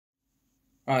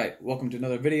Alright, welcome to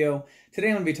another video. Today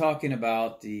I'm going to be talking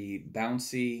about the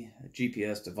Bouncie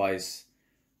GPS device.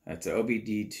 It's an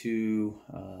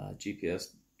OBD2 GPS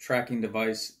tracking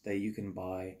device that you can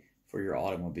buy for your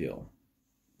automobile.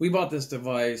 We bought this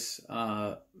device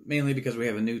mainly because we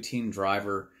have a new teen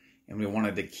driver and we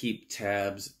wanted to keep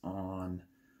tabs on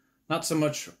not so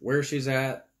much where she's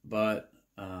at, but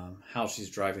how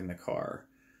she's driving the car.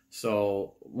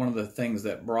 So one of the things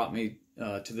that brought me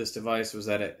to this device was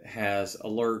that it has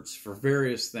alerts for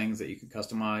various things that you can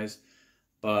customize,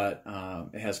 but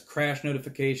it has crash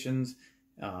notifications,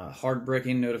 hard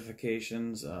braking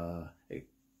notifications,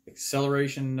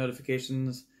 acceleration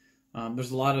notifications.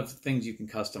 There's a lot of things you can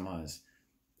customize.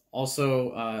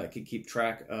 Also, it can keep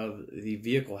track of the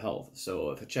vehicle health.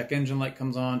 So if a check engine light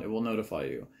comes on, it will notify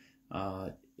you.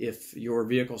 If your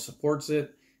vehicle supports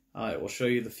it, it will show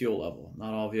you the fuel level.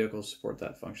 Not all vehicles support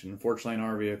that function. Unfortunately, in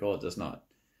our vehicle, it does not.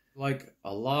 Like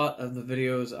a lot of the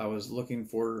videos I was looking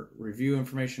for review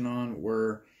information on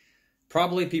were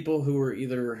probably people who were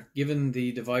either given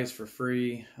the device for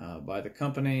free by the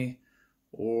company,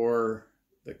 or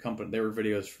they were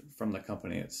videos from the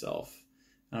company itself.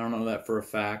 I don't know that for a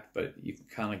fact, but you can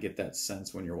kind of get that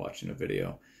sense when you're watching a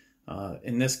video.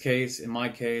 In my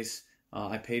case,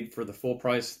 I paid for the full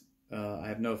price. I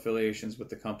have no affiliations with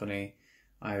the company.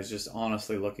 I was just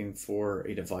honestly looking for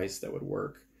a device that would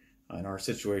work in our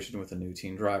situation with a new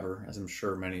teen driver, as I'm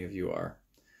sure many of you are.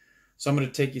 So I'm going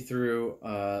to take you through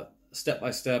step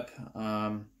by step.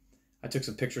 I took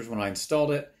some pictures when I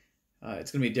installed it.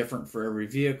 It's going to be different for every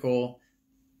vehicle,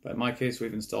 but in my case,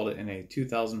 we've installed it in a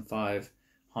 2005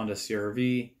 Honda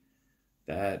CR-V.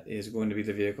 That is going to be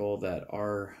the vehicle that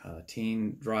our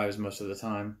teen drives most of the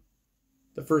time.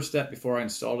 The first step before I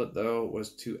installed it, though,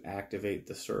 was to activate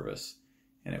the service.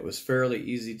 And it was fairly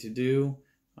easy to do.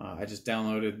 I just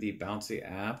downloaded the Bouncie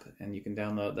app, and you can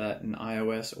download that in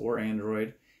iOS or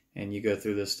Android, and you go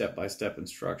through the step-by-step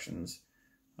instructions.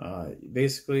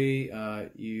 Basically,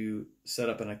 you set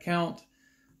up an account,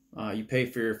 you pay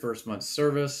for your first month's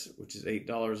service, which is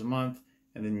 $8 a month,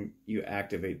 and then you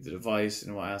activate the device,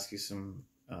 and it will ask you some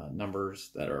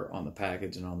numbers that are on the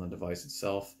package and on the device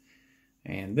itself.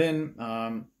 And then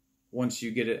once you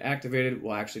get it activated,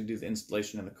 we'll actually do the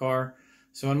installation in the car.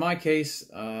 So in my case,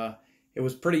 it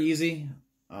was pretty easy.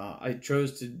 I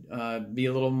chose to be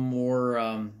a little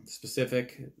more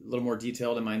specific, a little more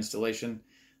detailed in my installation.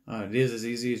 It is as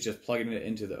easy as just plugging it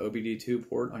into the OBD2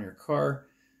 port on your car.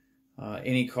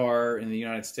 Any car in the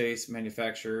United States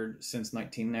manufactured since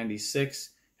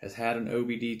 1996 has had an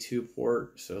OBD2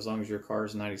 port. So as long as your car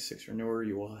is 96 or newer,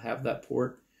 you will have that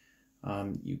port.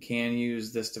 You can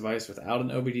use this device without an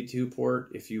OBD2 port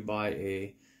if you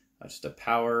buy just a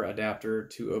power adapter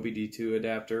to OBD2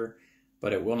 adapter,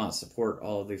 but it will not support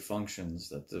all of the functions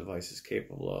that the device is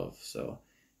capable of. So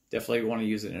definitely want to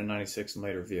use it in a 96 and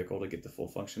later vehicle to get the full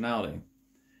functionality.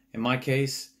 In my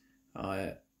case,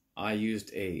 I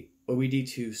used a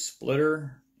OBD2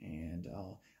 splitter, and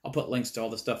I'll put links to all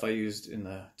the stuff I used in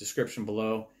the description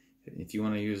below if you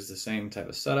want to use the same type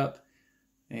of setup.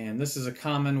 And this is a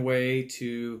common way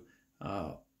to,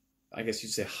 I guess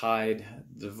you'd say, hide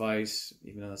the device,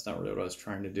 even though that's not really what I was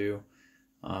trying to do.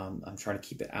 I'm trying to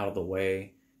keep it out of the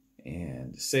way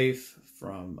and safe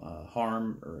from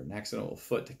harm or an accidental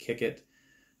foot to kick it.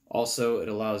 Also, it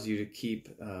allows you to keep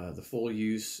the full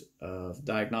use of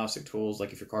diagnostic tools,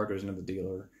 like if your car goes into the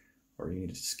dealer or you need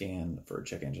to scan for a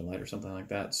check engine light or something like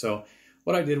that. So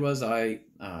what I did was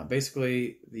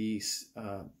basically the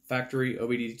factory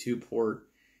OBD2 port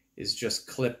is just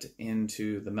clipped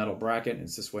into the metal bracket.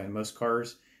 It's this way in most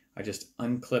cars. I just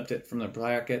unclipped it from the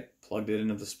bracket, plugged it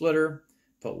into the splitter,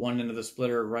 put one end of the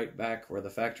splitter right back where the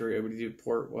factory OBD2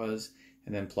 port was,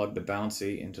 and then plugged the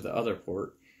Bouncie into the other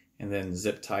port, and then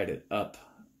zip tied it up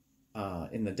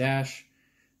in the dash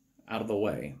out of the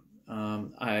way.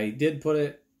 I did put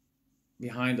it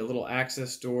behind a little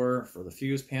access door for the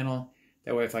fuse panel.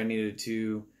 That way if I needed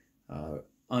to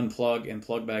unplug and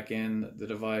plug back in the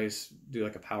device, do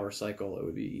like a power cycle, it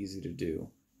would be easy to do.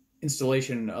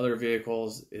 Installation in other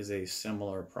vehicles is a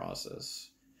similar process.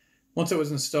 Once it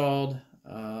was installed,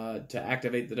 to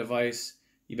activate the device,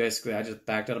 I just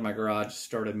backed out of my garage,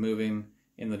 started moving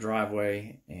in the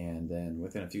driveway, and then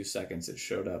within a few seconds it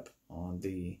showed up on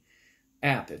the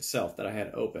app itself that I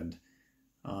had opened.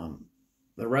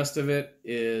 The rest of it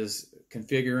is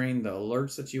configuring the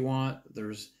alerts that you want.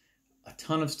 There's a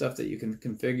ton of stuff that you can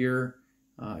configure.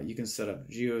 You can set up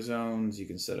geozones, you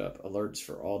can set up alerts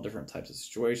for all different types of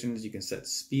situations, you can set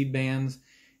speed bands,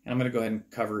 and I'm going to go ahead and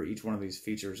cover each one of these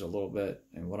features a little bit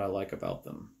and what I like about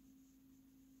them.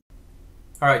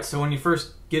 Alright, so when you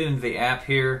first get into the app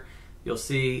here, you'll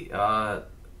see the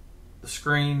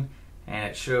screen, and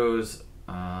it shows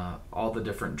all the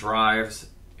different drives.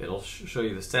 It'll show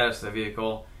you the status of the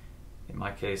vehicle. In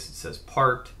my case, it says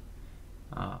parked.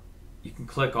 You can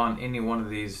click on any one of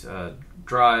these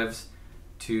drives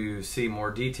to see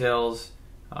more details.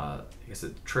 I guess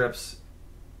it trips,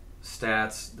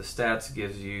 stats. The stats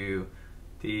gives you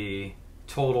the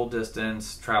total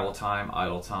distance, travel time,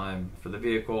 idle time for the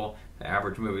vehicle, the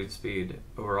average moving speed,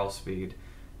 overall speed,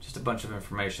 just a bunch of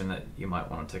information that you might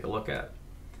want to take a look at.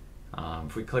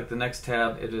 If we click the next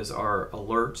tab, it is our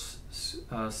alerts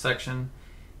section,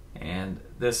 and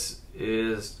this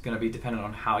is going to be dependent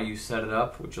on how you set it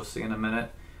up, which you'll see in a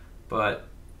minute, but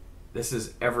this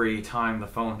is every time the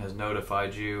phone has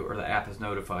notified you or the app has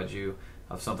notified you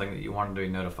of something that you wanted to be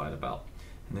notified about.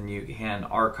 And then you can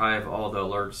archive all the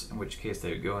alerts, in which case they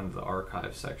would go into the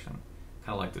archive section,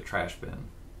 kind of like the trash bin.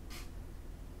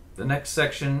 The next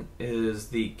section is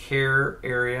the care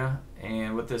area,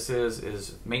 and what this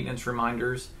is maintenance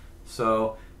reminders.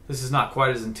 So this is not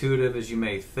quite as intuitive as you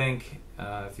may think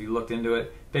if you looked into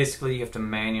it. Basically, you have to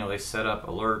manually set up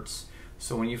alerts.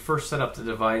 So when you first set up the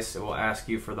device, it will ask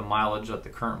you for the mileage, the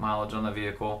current mileage on the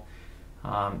vehicle.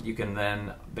 You can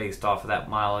then, based off of that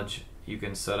mileage, you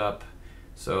can set up,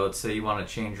 so let's say you want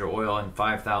to change your oil in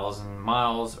 5,000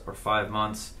 miles or 5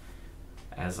 months,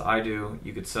 as I do.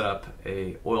 You could set up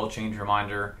a oil change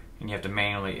reminder, and you have to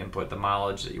manually input the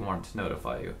mileage that you want it to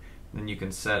notify you. And then you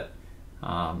can set,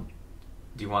 do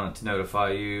you want it to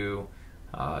notify you,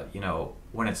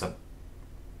 when it's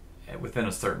within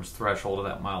a certain threshold of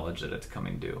that mileage that it's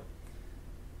coming due.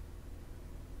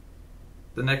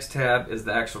 The next tab is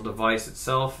the actual device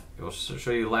itself. It will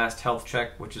show you last health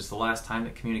check, which is the last time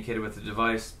it communicated with the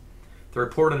device, the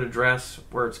reported address,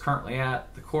 where it's currently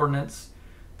at, the coordinates,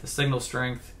 the signal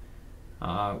strength,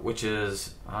 which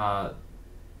is the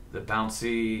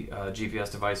Bouncie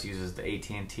GPS device uses the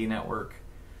AT&T network.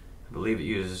 I believe it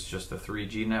uses just the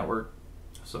 3G network.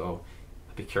 So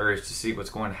I'd be curious to see what's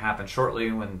going to happen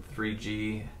shortly when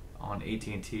 3G on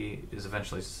AT&T is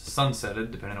eventually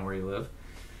sunsetted, depending on where you live.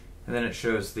 And then it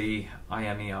shows the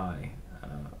IMEI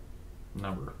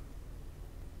number.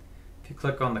 If you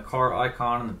click on the car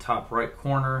icon in the top right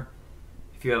corner,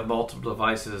 if you have multiple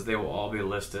devices, they will all be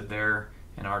listed there.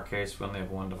 In our case, we only have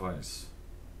one device.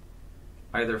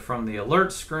 Either from the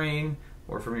alert screen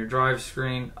or from your drive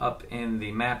screen, up in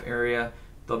the map area,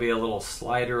 there'll be a little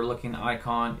slider looking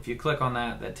icon. If you click on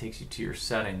that, that takes you to your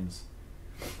settings.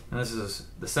 And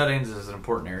the settings is an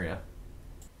important area.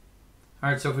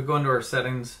 Alright, so if we go into our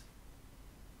settings,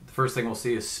 the first thing we'll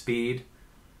see is speed.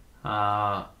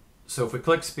 So if we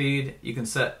click speed, you can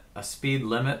set a speed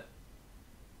limit,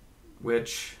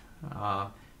 which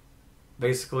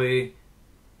basically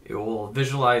it will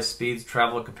visualize speeds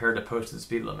traveled compared to posted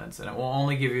speed limits, and it will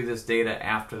only give you this data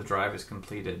after the drive is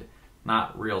completed,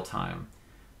 not real time.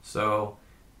 So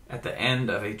at the end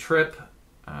of a trip,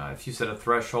 if you set a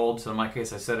threshold, so in my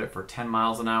case I set it for 10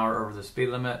 miles an hour over the speed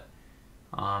limit,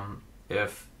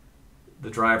 if the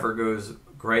driver goes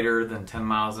greater than 10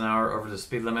 miles an hour over the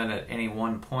speed limit at any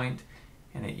one point,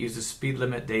 and it uses speed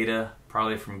limit data,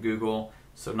 probably from Google,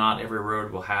 so not every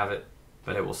road will have it,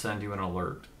 but it will send you an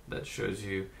alert that shows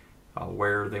you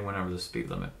where they went over the speed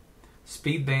limit.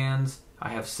 Speed bands I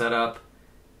have set up,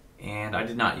 and I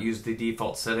did not use the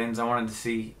default settings. I wanted to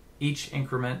see each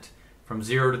increment from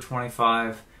 0 to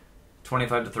 25,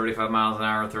 25 to 35 miles an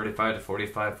hour, 35 to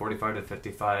 45, 45 to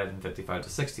 55, and 55 to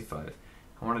 65.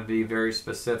 I wanted to be very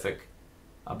specific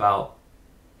about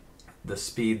the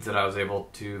speeds that I was able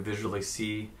to visually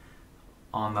see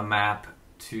on the map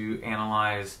to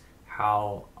analyze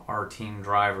how our team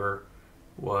driver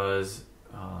was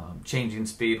changing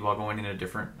speed while going into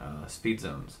different speed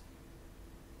zones.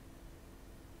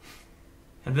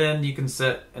 And then you can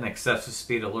set an excessive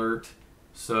speed alert.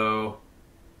 So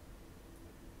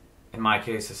in my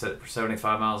case, I set it for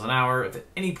 75 miles an hour. If at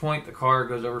any point the car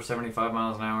goes over 75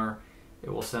 miles an hour,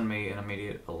 it will send me an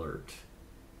immediate alert.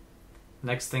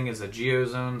 Next thing is a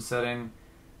geozone setting.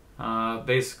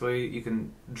 Basically, you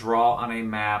can draw on a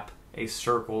map a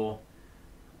circle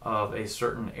of a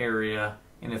certain area,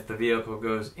 and if the vehicle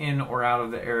goes in or out of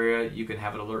the area, you can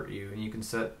have it alert you, and you can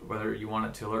set whether you want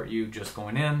it to alert you just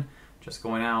going in, just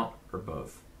going out, or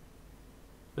both.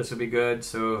 This would be good,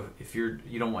 so if you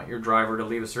don't want your driver to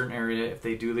leave a certain area, if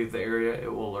they do leave the area,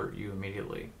 it will alert you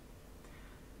immediately.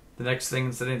 The next thing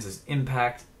in settings is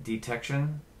impact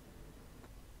detection.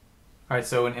 Alright,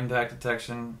 so in impact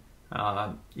detection,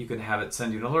 you can have it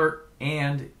send you an alert,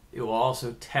 and it will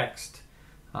also text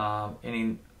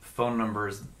any phone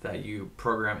numbers that you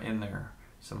program in there.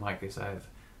 So in my case, I have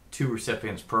 2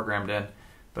 recipients programmed in.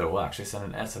 but it will actually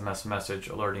send an SMS message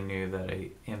alerting you that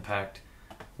a impact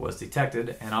was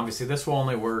detected. And obviously this will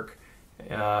only work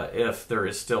if there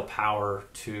is still power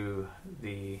to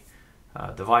the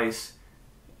device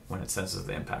when it senses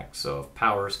the impact. So if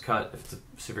power is cut, if it's a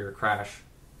severe crash,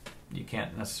 you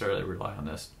can't necessarily rely on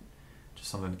this. Just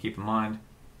something to keep in mind.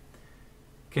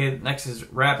 Okay, next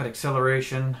is rapid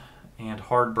acceleration and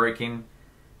hard braking.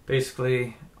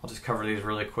 Basically, I'll just cover these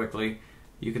really quickly.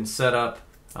 You can set up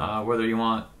whether you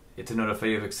want it to notify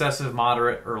you of excessive,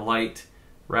 moderate, or light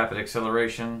rapid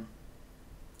acceleration,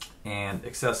 and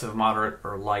excessive, moderate,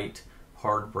 or light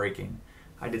hard braking.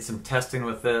 I did some testing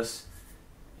with this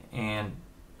and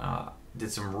did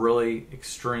some really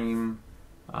extreme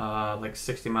like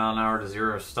 60 mile an hour to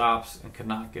 0 stops and could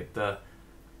not get the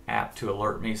app to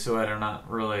alert me, so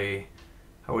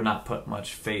I would not put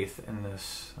much faith in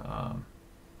this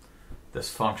this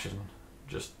function,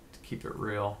 just to keep it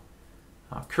real.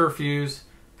 Curfews,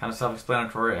 kind of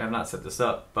self-explanatory. I have not set this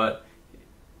up, but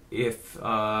if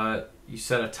you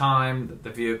set a time that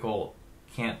the vehicle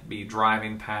can't be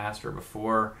driving past or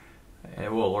before,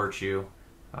 it will alert you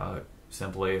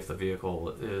simply if the vehicle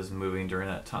is moving during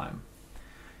that time.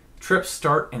 Trip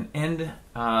start and end,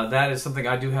 that is something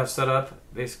I do have set up.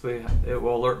 Basically, it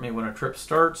will alert me when a trip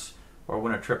starts or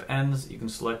when a trip ends. You can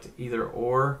select either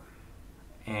or,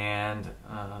 and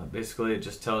basically it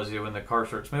just tells you when the car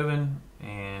starts moving,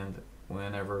 and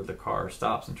whenever the car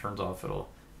stops and turns off, it'll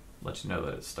let you know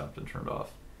that it's stopped and turned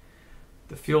off.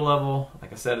 The fuel level,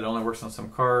 like I said, it only works on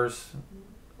some cars.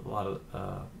 A lot of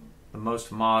the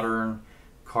most modern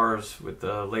cars with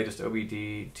the latest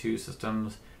OBD2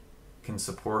 systems can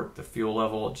support the fuel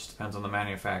level. It just depends on the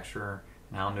manufacturer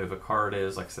and how new of a car it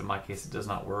is. Like I said, in my case it does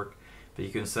not work, but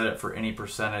you can set it for any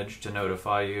percentage to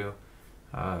notify you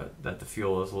that the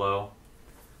fuel is low.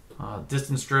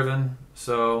 Distance driven,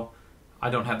 so I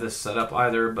don't have this set up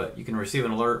either, but you can receive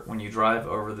an alert when you drive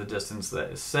over the distance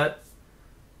that is set.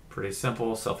 Pretty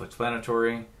simple,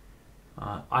 self-explanatory.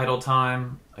 Idle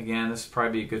time, again, this would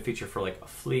probably be a good feature for like a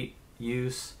fleet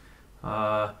use.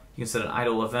 You can set an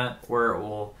idle event where it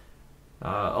will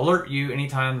alert you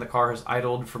anytime the car has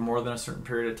idled for more than a certain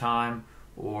period of time,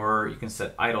 or you can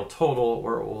set idle total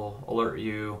where it will alert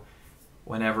you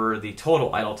whenever the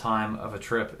total idle time of a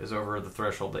trip is over the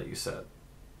threshold that you set.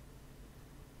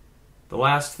 The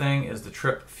last thing is the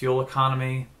trip fuel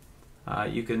economy.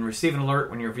 You can receive an alert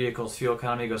when your vehicle's fuel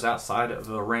economy goes outside of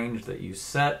the range that you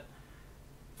set.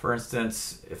 For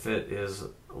instance, if it is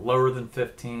lower than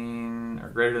 15 or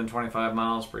greater than 25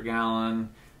 miles per gallon,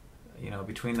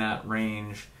 between that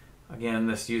range. Again,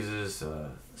 this uses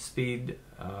speed,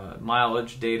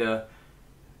 mileage data,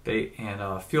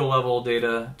 and fuel level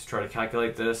data to try to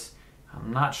calculate this.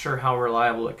 I'm not sure how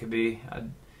reliable it could be.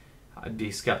 I'd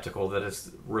be skeptical that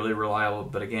it's really reliable,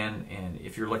 but again, and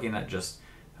if you're looking at just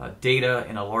data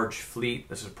in a large fleet,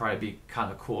 this would probably be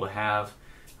kind of cool to have,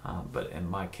 but in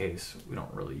my case, we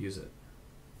don't really use it.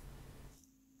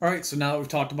 All right, so now that we've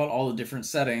talked about all the different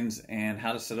settings and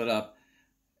how to set it up,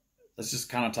 let's just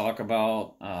kind of talk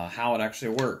about how it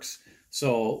actually works.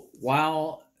 So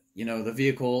while the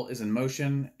vehicle is in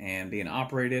motion and being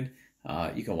operated,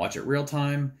 you can watch it real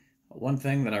time. One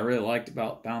thing that I really liked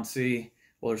about Bouncie,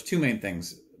 well, there's two main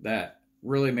things that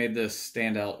really made this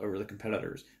stand out over the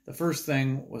competitors. The first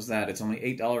thing was that it's only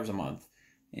 $8 a month,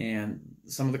 and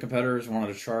some of the competitors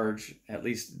wanted to charge at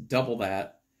least double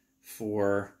that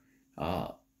for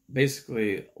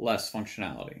basically less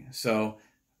functionality. So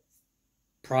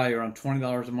probably around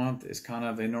 $20 a month is kind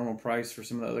of a normal price for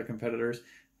some of the other competitors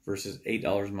versus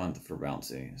 $8 a month for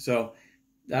Bouncie. So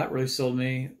that really sold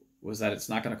me, was that it's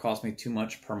not going to cost me too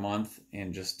much per month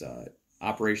in just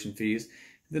operation fees.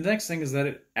 The next thing is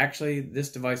that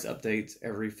this device updates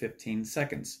every 15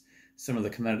 seconds. Some of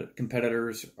the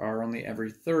competitors are only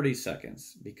every 30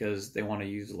 seconds because they want to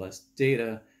use less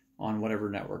data on whatever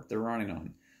network they're running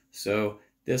on. So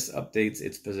this updates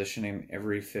its positioning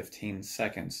every 15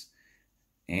 seconds.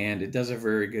 And it does a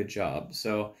very good job.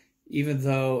 So even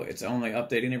though it's only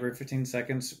updating every 15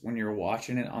 seconds, when you're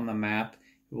watching it on the map,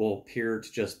 it will appear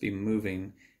to just be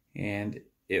moving, and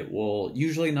it will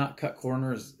usually not cut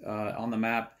corners on the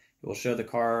map. It will show the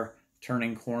car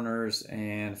turning corners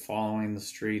and following the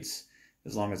streets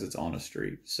as long as it's on a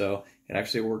street. So it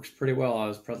actually works pretty well. I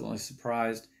was pleasantly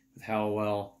surprised with how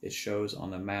well it shows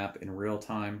on the map in real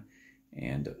time,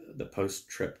 and the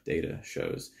post-trip data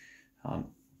shows.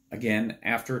 Again,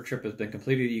 after a trip has been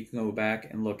completed, you can go back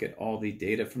and look at all the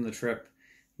data from the trip.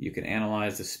 You can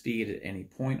analyze the speed at any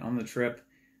point on the trip.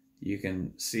 You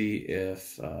can see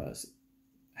if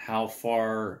how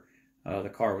far the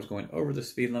car was going over the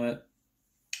speed limit.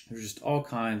 There's just all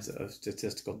kinds of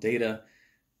statistical data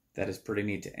that is pretty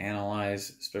neat to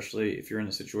analyze, especially if you're in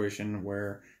a situation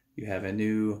where you have a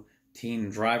new teen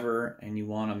driver and you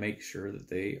want to make sure that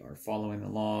they are following the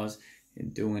laws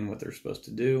and doing what they're supposed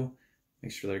to do,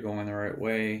 make sure they're going the right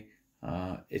way.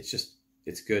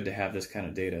 It's good to have this kind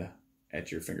of data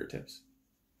at your fingertips.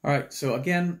 All right, so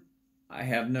again, I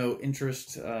have no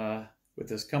interest with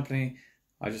this company.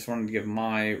 I just wanted to give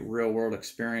my real world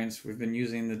experience. We've been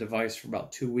using the device for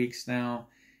about 2 weeks now,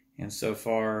 and so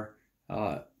far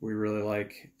we really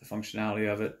like the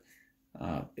functionality of it.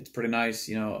 It's pretty nice.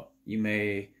 You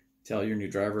may tell your new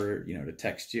driver, to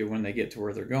text you when they get to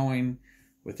where they're going.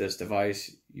 With this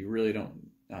device, you really don't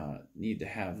need to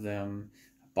have them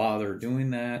bother doing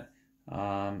that.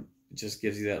 It just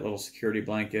gives you that little security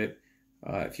blanket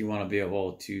if you want to be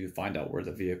able to find out where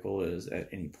the vehicle is at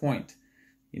any point.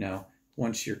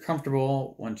 Once you're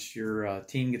comfortable, once your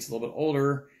teen gets a little bit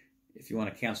older, if you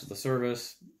want to cancel the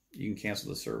service, you can cancel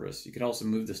the service. You could also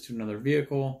move this to another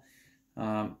vehicle.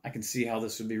 I can see how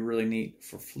this would be really neat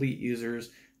for fleet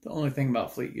users. The only thing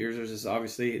about fleet users is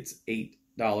obviously it's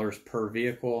 $8 per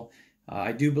vehicle.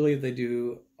 I do believe they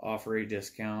do offer a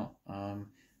discount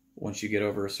once you get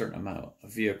over a certain amount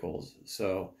of vehicles.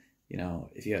 So,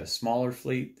 if you had a smaller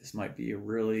fleet, this might be a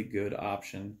really good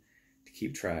option to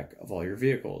keep track of all your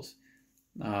vehicles.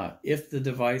 If the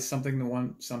device, some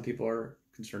people are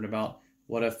concerned about,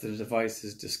 what if the device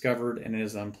is discovered and it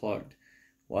is unplugged?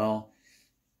 Well,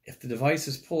 if the device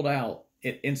is pulled out,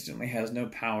 it instantly has no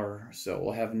power, so it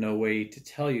will have no way to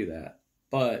tell you that.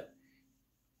 But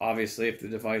obviously, if the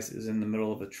device is in the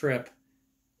middle of a trip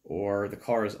or the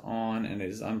car is on and it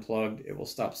is unplugged, it will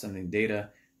stop sending data.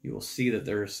 You will see that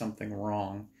there is something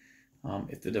wrong.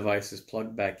 If the device is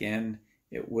plugged back in,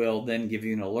 it will then give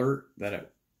you an alert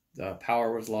that the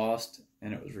power was lost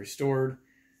and it was restored.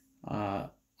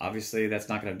 Obviously, that's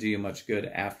not going to do you much good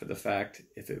after the fact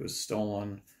if it was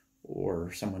stolen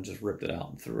or someone just ripped it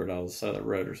out and threw it out of the side of the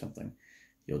road or something.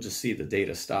 You'll just see the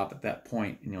data stop at that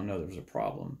point and you'll know there was a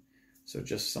problem. So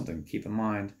just something to keep in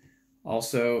mind.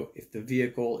 Also, if the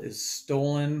vehicle is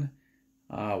stolen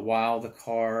while the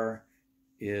car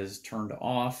is turned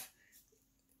off,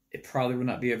 it probably would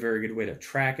not be a very good way to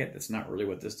track it. That's not really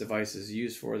what this device is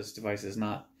used for. This device is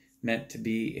not meant to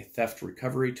be a theft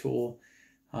recovery tool,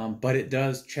 but it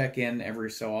does check in every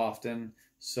so often.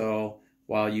 So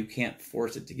while you can't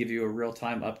force it to give you a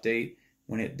real-time update,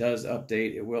 when it does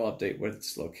update, it will update with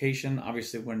its location.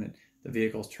 Obviously, when the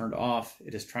vehicle is turned off,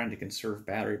 it is trying to conserve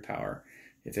battery power.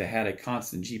 If it had a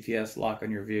constant GPS lock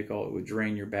on your vehicle, it would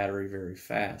drain your battery very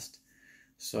fast.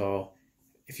 So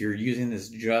if you're using this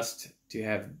just to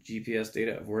have GPS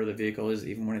data of where the vehicle is,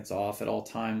 even when it's off at all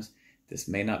times, this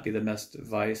may not be the best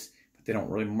device, but they don't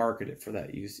really market it for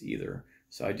that use either.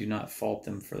 So I do not fault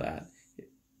them for that.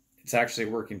 It's actually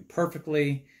working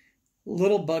perfectly. A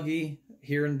little buggy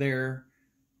here and there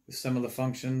with some of the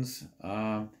functions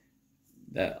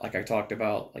that, like I talked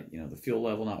about, like, the fuel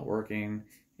level not working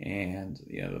and,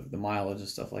 the mileage and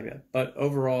stuff like that. But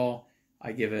overall,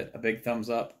 I give it a big thumbs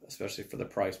up, especially for the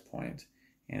price point,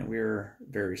 and we're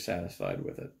very satisfied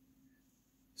with it.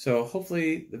 So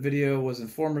hopefully the video was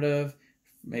informative.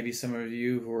 Maybe some of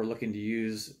you who are looking to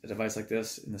use a device like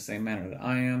this in the same manner that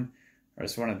I am. I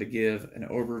just wanted to give an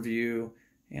overview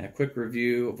and a quick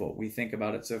review of what we think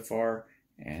about it so far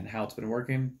and how it's been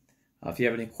working. If you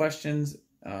have any questions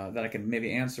that I can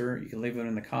maybe answer, you can leave them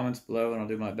in the comments below and I'll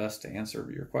do my best to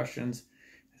answer your questions.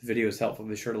 If the video is helpful,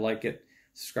 be sure to like it,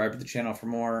 subscribe to the channel for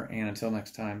more, and until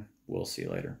next time, we'll see you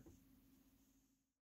later.